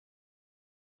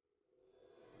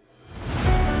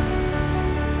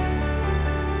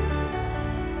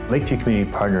Lakeview Community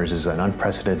Partners is an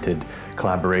unprecedented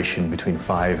collaboration between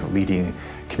 5 leading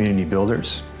community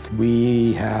builders.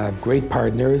 We have great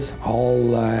partners,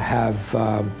 all have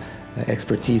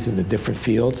expertise in the different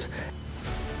fields.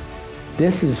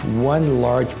 This is one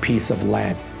large piece of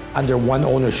land under one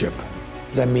ownership.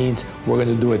 That means we're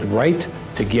going to do it right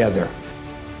together.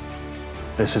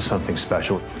 This is something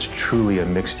special. It's truly a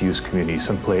mixed-use community,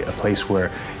 a place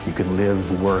where you can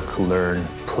live, work, learn,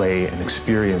 play, and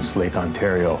experience Lake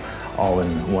Ontario all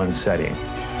in one setting.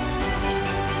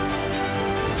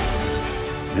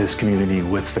 This community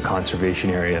with the conservation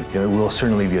area, it will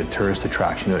certainly be a tourist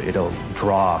attraction. It'll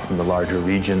draw from the larger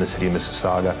region, the city of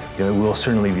Mississauga. It will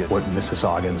certainly be what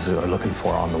Mississaugans are looking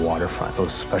for on the waterfront,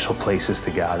 those special places to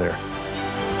gather.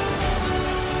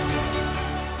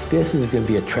 This is going to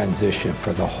be a transition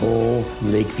for the whole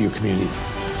Lakeview community.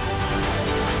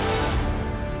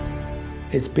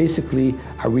 It's basically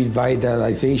a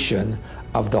revitalization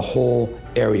of the whole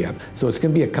area. So it's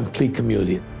going to be a complete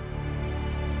community.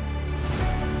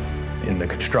 In the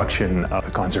construction of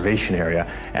the conservation area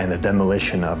and the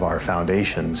demolition of our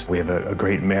foundations, we have a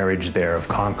great marriage there of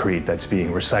concrete that's being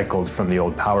recycled from the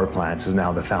old power plants is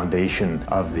now the foundation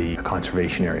of the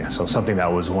conservation area. So something that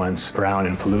was once brown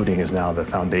and polluting is now the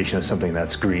foundation of something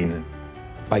that's green.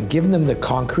 By giving them the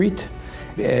concrete,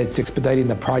 it's expediting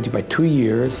the project by 2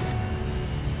 years.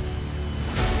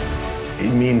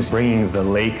 It means bringing the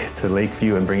lake to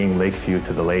Lakeview and bringing Lakeview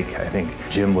to the lake. I think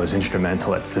Jim was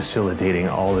instrumental at facilitating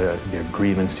all the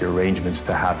agreements, the arrangements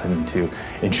to happen to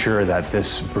ensure that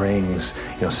this brings,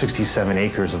 67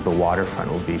 acres of the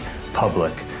waterfront will be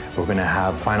public. We're going to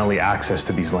have finally access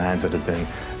to these lands that have been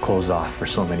closed off for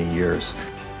so many years.